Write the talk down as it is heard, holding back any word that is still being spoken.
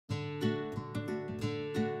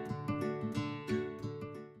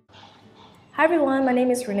Hi everyone, my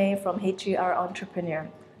name is Renee from H.E.R Entrepreneur.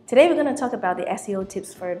 Today we're going to talk about the SEO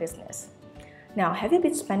tips for your business. Now, have you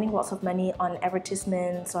been spending lots of money on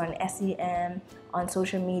advertisements, on SEM, on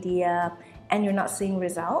social media, and you're not seeing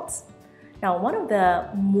results? Now, one of the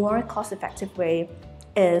more cost-effective way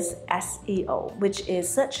is SEO, which is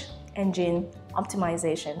search engine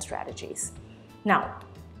optimization strategies. Now,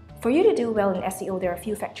 for you to do well in SEO, there are a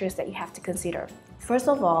few factors that you have to consider. First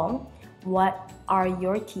of all, what are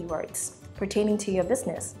your keywords pertaining to your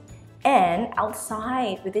business? And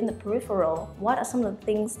outside, within the peripheral, what are some of the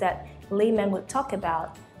things that laymen would talk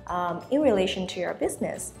about in relation to your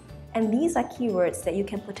business? And these are keywords that you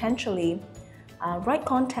can potentially write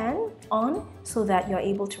content on so that you're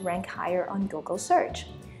able to rank higher on Google search.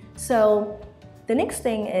 So the next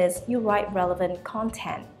thing is you write relevant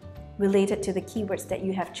content related to the keywords that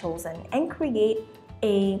you have chosen and create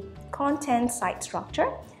a content site structure,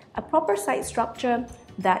 a proper site structure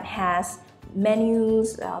that has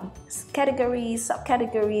menus, categories,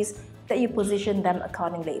 subcategories, that you position them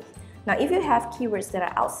accordingly. Now, if you have keywords that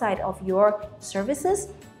are outside of your services,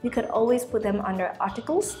 you could always put them under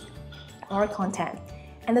articles or content.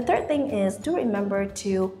 And the third thing is, do remember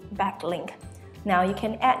to backlink. Now, you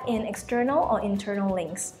can add in external or internal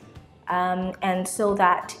links. And so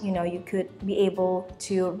that you could be able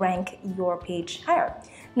to rank your page higher.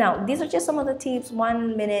 Now, these are just some of the tips.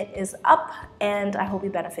 1 minute is up, and I hope you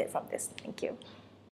benefit from this. Thank you.